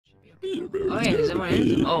Okay, is everyone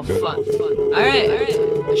in? Oh, fuck. Alright.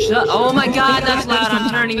 Shut. Oh my god, that's loud. I'm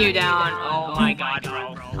turning you down. Oh my god,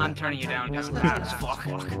 bro. I'm turning you down. That's loud as fuck.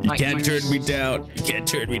 You can't turn me down. You can't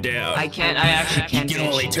turn me down. I can't. I actually can't. You can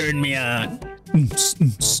only turn me on.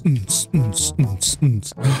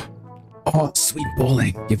 Oh, sweet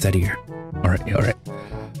bowling. Give that ear. Alright.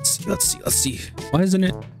 Let's see. Why isn't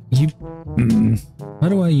it? How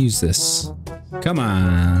do I use this? Come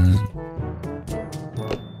on.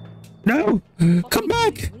 No! Come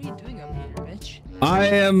back! What are you doing up here, bitch? I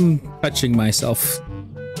am touching myself.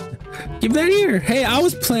 Give that ear. Hey, I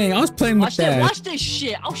was playing with that. Watch this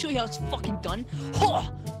shit. I'll show you how it's fucking done.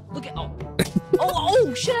 Oh, look at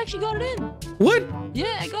oh shit! I actually got it in. What?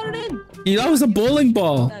 Yeah, I got it in. That was a bowling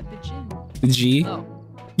ball. That bitch in. G. Oh.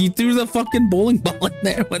 You threw the fucking bowling ball in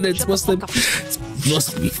there when it's supposed to be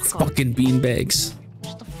fucking beanbags.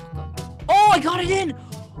 Shut the fuck up. Oh, I got it in.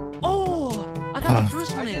 Oh, I got the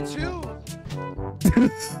first one in.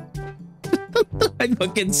 I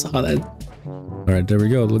fucking saw that. Alright, there we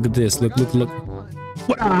go. Look at this. Look.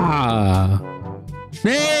 Ah.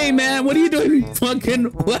 Hey man, what are you doing?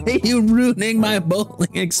 Why are you ruining my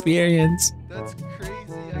bowling experience? That's crazy.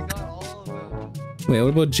 I got all of them. Wait, what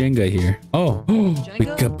about Jenga here? Oh, Jenga? we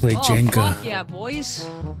could play Jenga. Fuck yeah, boys.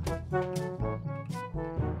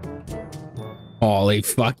 Holy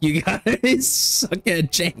fuck, you guys suck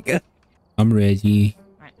at Jenga. I'm ready.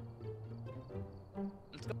 Alright.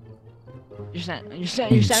 Let's go. You're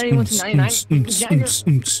sending one to 99?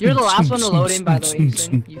 You're the last one to load in, by the way,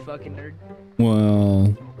 you fucking nerd.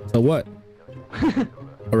 Well, so what?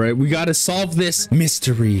 Alright, we gotta solve this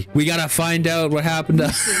mystery. We gotta find out what happened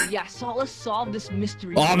to... Yeah, so let's solve this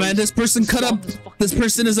mystery. Oh man, this person cut up... This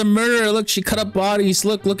person is a murderer. Look, she cut up bodies.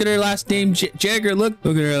 Look at her last name. Jagger, look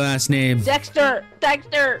at her last name. Dexter.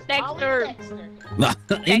 Dexter.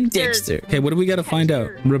 Okay, what do we gotta find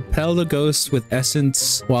out? Repel the ghost with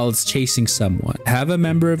essence while it's chasing someone. Have a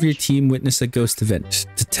member of your team witness a ghost event.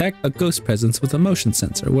 Detect a ghost presence with a motion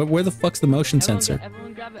sensor. Where the fuck's the motion sensor?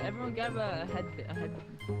 Everyone grab a head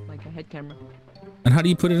camera. And how do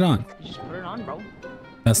you put it on? You just put it on, bro.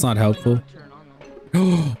 That's not helpful. Turn it on,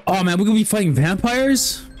 though. Oh man, we're gonna be fighting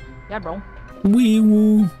vampires? Yeah, bro. Wee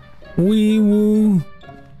woo.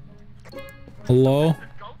 Hello?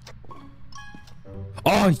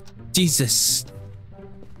 Oh, Jesus.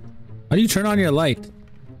 How do you turn on your light?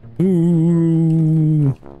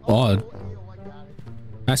 Ooh. Odd.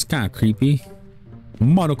 That's kind of creepy.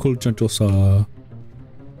 Monocle gentle saw.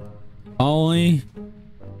 Ollie.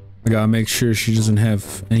 I gotta make sure she doesn't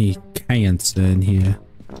have any cancer in here.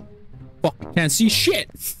 Fuck, I can't see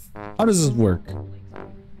shit. How does this work?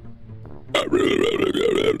 Shut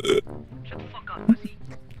the fuck up, pussy.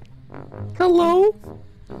 Hello?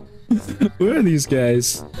 Where are these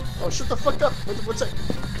guys? Oh, shut the fuck up. What's that?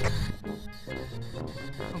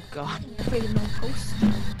 Oh god. Afraid of no ghosts.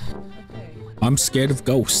 I'm scared of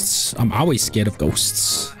ghosts. I'm always scared of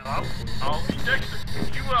ghosts. Hello? Oh, Dexter,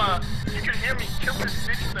 you can hear me. Kill this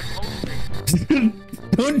bitch with a close thing.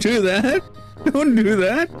 Don't do that. Don't do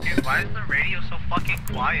that. Dude, why is the radio so fucking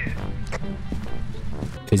quiet?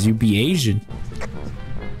 Cause you be Asian.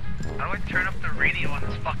 How do I turn up the radio on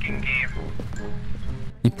this fucking game?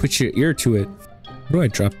 You put your ear to it. Where do I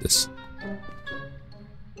drop this?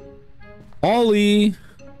 Ollie!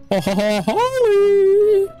 Oh,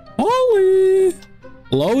 Holly! Ollie!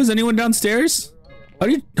 Hello? Is anyone downstairs? How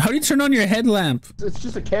do you turn on your headlamp? It's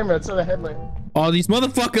just a camera. It's not a headlight. Oh, these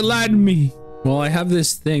motherfuckers lied to me. Well, I have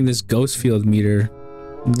this thing, this ghost field meter.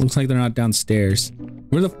 It looks like they're not downstairs.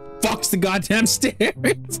 Where the fuck's the goddamn stairs?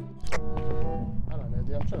 I don't know,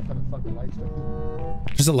 dude. I'm trying to find a fucking light switch.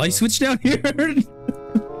 There's a light switch down here? Yeah, there is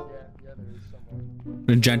somewhere.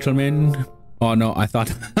 A gentleman. Oh no, I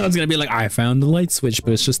thought I was gonna be like, I found the light switch,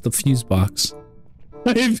 but it's just the fuse box.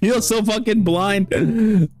 I feel so fucking blind.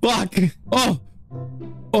 Fuck.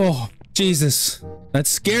 Oh, Jesus. That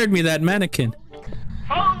scared me, that mannequin.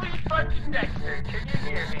 Holy fucking Dexter, can you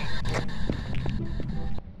hear me?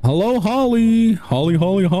 Hello, Holly.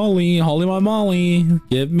 Holly, my Molly.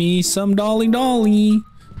 Give me some dolly. Doesn't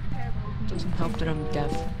help that I'm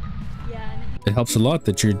deaf. It helps a lot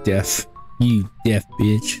that you're deaf. You deaf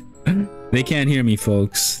bitch. They can't hear me,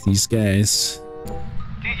 folks. These guys.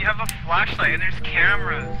 Dude, you have a flashlight and there's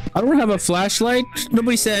cameras. I don't have a flashlight.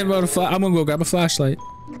 Nobody said about a flash. I'm gonna go grab a flashlight.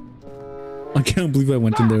 I can't believe I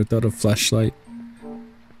went in there without a flashlight.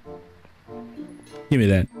 Give me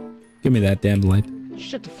that. Give me that damn light.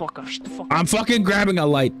 Shut the fuck up. Shut the fuck up. I'm fucking grabbing a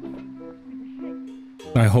light.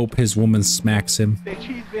 I hope his woman smacks him.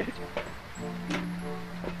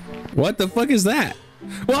 What the fuck is that?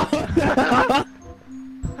 What?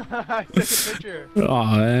 I took a picture. Oh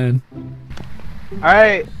man.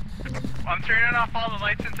 Alright. I'm turning off all the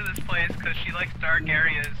lights into this place because she likes dark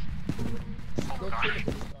areas. Oh gosh.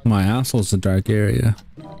 My asshole's a dark area.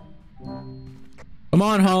 Come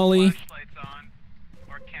on, Holly. Flashlights on.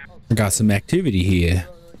 Or camera. I got some activity here.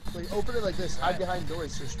 Like, open it like this. Hide behind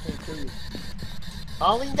doors so she can't kill you.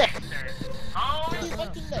 Ollie neck. Ollie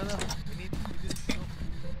fucking neck.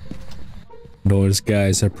 Those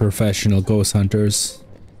guys are professional ghost hunters.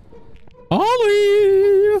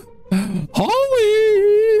 Holly!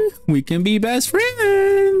 Holly! We can be best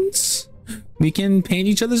friends! We can paint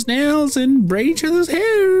each other's nails and braid each other's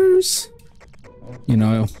hairs. You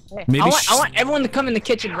know, maybe I want everyone to come in the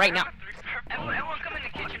kitchen right now. Everyone come in the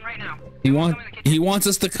kitchen right now. he wants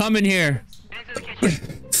us to come in here.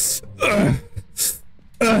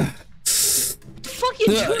 Fuck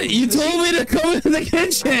you! You told me to come in the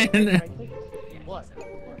kitchen. What?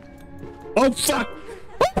 Oh fuck!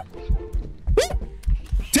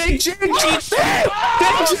 Take Jake! Take Jake!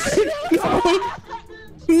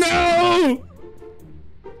 No!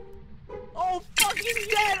 Oh fuck, he's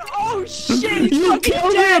dead! Oh shit! You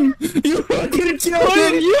killed him! You fucking killed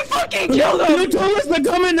him! You fucking killed him! You told us to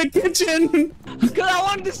come in the kitchen! Cause I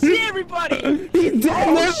wanted to see everybody! He's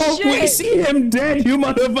dead now! shit. We see him dead, you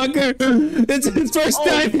motherfucker! It's his first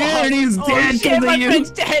time here and he's dead shit, because my of you!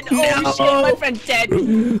 friend's dead! Oh No. shit, my friend's dead!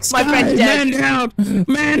 Sky, My friend's dead! Man down!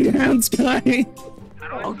 Man down, Sky!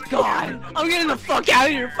 Oh god! I'm getting the fuck out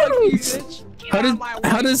of here! Fuck you, bitch!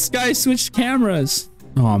 How does Sky switch cameras?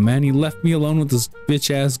 Oh man, he left me alone with this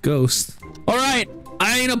bitch ass ghost. Alright,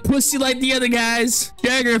 I ain't a pussy like the other guys.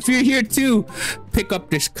 Jagger, if you're here too, pick up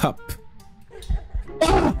this cup.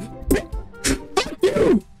 Ah, fuck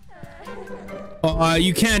you!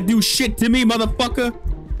 You can't do shit to me, motherfucker.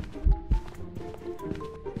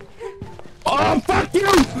 Oh, fuck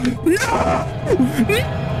you! No!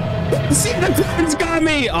 See, the curtains got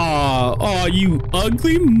me! Oh, you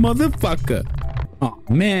ugly motherfucker. Oh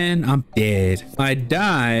man, I'm dead. I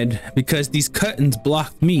died because these curtains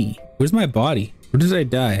blocked me. Where's my body? Where did I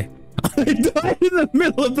die? I died in the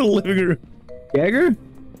middle of the living room. Jagger? Is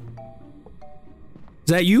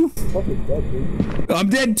that you? I'm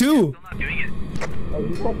dead too. I'm not doing it.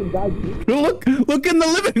 Look in the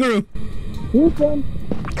living room. You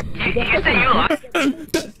said you lost.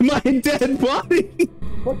 That's my dead body.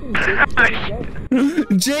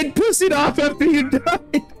 Jade pussied off after you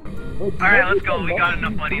died. Alright, let's go. We got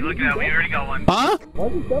enough money. Look at that. We already got one. Huh?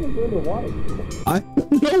 I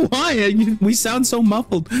don't know why. We sound so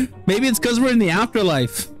muffled. Maybe it's because we're in the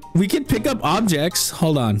afterlife. We can pick up objects.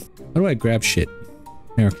 Hold on. How do I grab shit?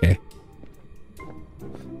 Okay.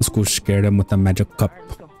 Let's go scare them with the magic cup. Alright,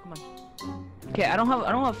 let's go. Come on. Okay, I don't have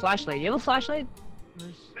a flashlight. You have a flashlight?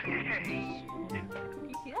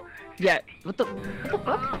 Yeah. What the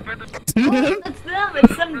fuck? It's them.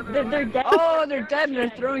 It's them. They're dead. Oh, they're dead and they're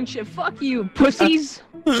throwing shit. Fuck you, pussies.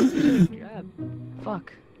 Grab.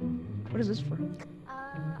 Fuck. What is this for?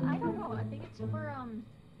 I don't know. I think it's for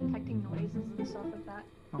detecting noises and stuff like that.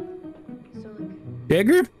 Oh. So like.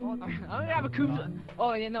 Jagger? I'm gonna have a coup.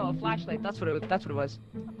 Oh yeah, no, a flashlight. That's what it was.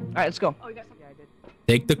 All right, let's go. Oh, you got something. Yeah, I did.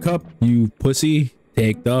 Take the cup, you pussy.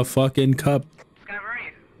 Take the fucking cup.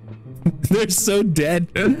 They're so dead.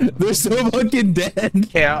 They're so fucking dead.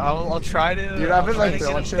 Okay, I'll try to. Dude, I've been like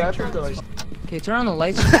throwing shit at them. Like... Okay, turn on the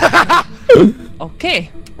lights. Okay.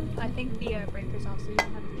 I think the breaker's off, so you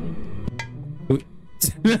don't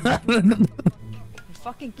have to change. You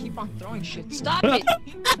fucking keep on throwing shit. Stop it.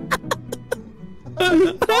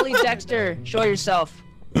 Holly Dexter, show yourself.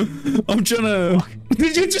 I'm trying to.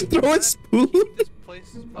 Did you just throw a spoon? This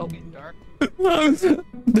place is fucking dark.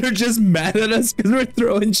 They're just mad at us because we're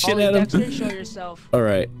throwing shit Holly at them. Dexter, show yourself. All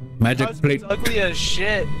right, magic plate. Husband's ugly as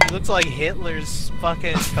shit. He looks like Hitler's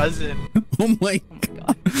fucking cousin. Oh my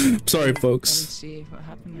god. Sorry, Let me folks. see what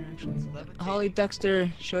happened here actually. Holly Dexter,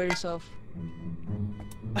 show yourself.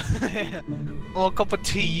 Well, a cup of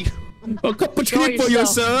tea. A cup of Show tea for you,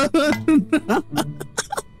 sir. Can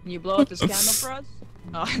you blow up this candle for us?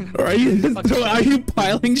 Oh. Are you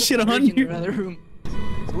piling shit on In you? your other room.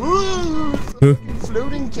 Ooh,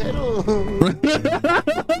 floating kettle.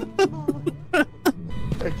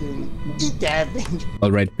 Okay, eat that thing.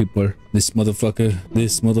 All right, people. This motherfucker.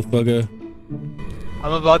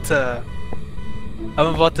 I'm about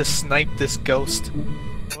to snipe this ghost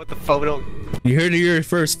with the photo. You heard it here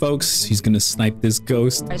first, folks. He's gonna snipe this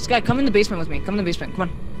ghost. Alright, Sky, come in the basement with me. Come in the basement. Come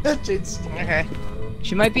on. Okay.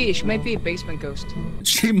 She might be a basement ghost.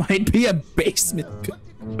 She might be a basement.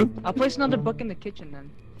 I'll place another book in the kitchen then.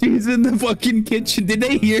 She's in the fucking kitchen. Did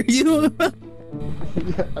they hear you? Yeah,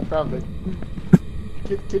 I probably.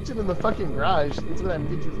 Kitchen in the fucking garage. That's what that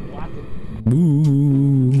picture's blocking.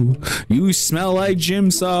 Ooh, you smell like gym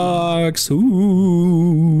socks.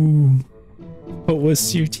 Ooh. What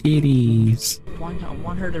was your titties? I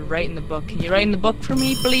want her to write in the book. Can you write in the book for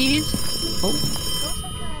me, please? Oh.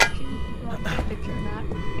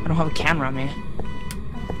 I don't have a camera, man.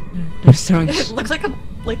 Just throwing. It looks like a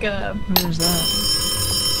Where's that?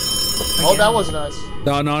 Oh, that wasn't us.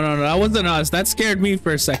 No, that wasn't us. That scared me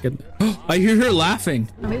for a second. I hear her laughing.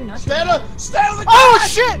 Oh, maybe not. Stay on the Oh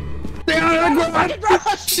shit! Stay out of the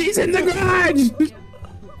garage! She's in the garage!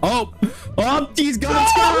 Oh, he's gone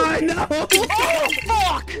sky! No! Oh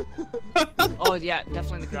fuck! Oh yeah,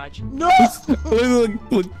 definitely in the garage. No!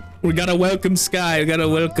 Look, we gotta welcome Sky. We gotta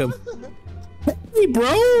welcome. Hey,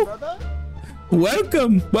 bro! Brother?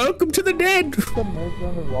 Welcome to the dead.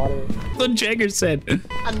 The Jagger said.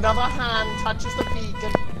 Another hand touches the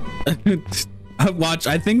beacon. Watch,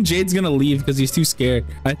 I think Jade's gonna leave because he's too scared.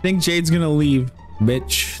 I think Jade's gonna leave.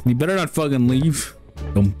 Bitch, you better not fucking leave.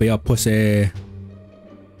 Don't be a pussy.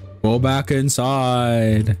 Go back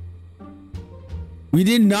inside. We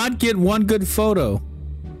did not get one good photo.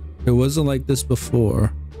 It wasn't like this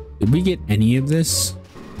before. Did we get any of this?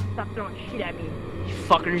 Stop throwing shit at me. You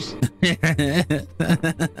fuckers.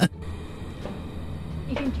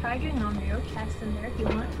 You can try doing on-real chest in there if you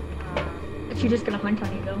want. If she's just gonna hunt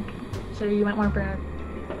on you though. So you might want to bring a...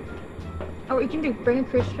 Or you can bring a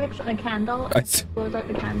crucifix and a candle. Blows out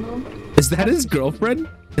the candle. Is that his girlfriend?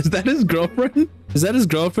 Is that his girlfriend? Is that his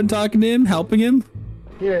girlfriend talking to him, helping him?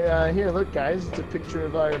 Here, look, guys. It's a picture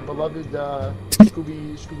of our beloved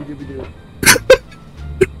Scooby-Dooby-Doo.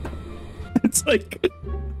 It's like,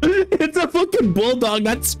 it's a fucking bulldog,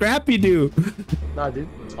 not Scrappy-Doo. Nah, dude.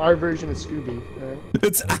 It's our version of Scooby. Alright?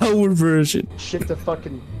 It's our version. Shit to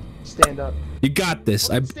fucking stand up. You got this.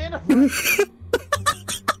 Stand up.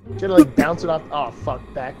 Gotta like bounce it off. Oh fuck,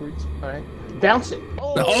 backwards. Alright. Bounce it.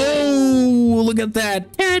 Oh, look at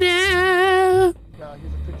that. Ta-da!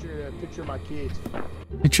 Here's a picture of my kids.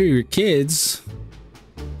 Picture of your kids.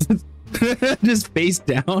 Just face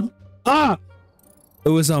down. Ah! It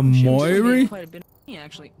was a Moiri? Quite a bit of money,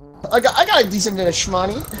 actually. I got a decent bit of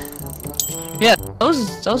shmoney. Yeah,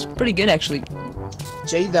 that was pretty good actually.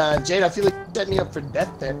 Jade, I feel like you set me up for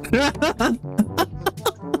death there. You're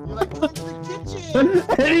like, come to the kitchen.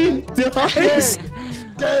 And he dies.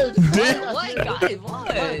 Dead. What, guys?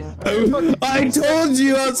 What? I told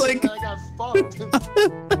you. I was like, I got fucked.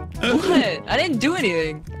 What? I didn't do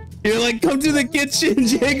anything. you're like, come to the kitchen.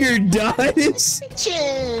 Jagger dies.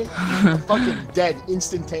 Kitchen. I'm fucking dead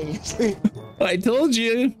instantaneously. I told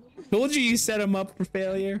you. Told you set him up for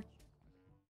failure.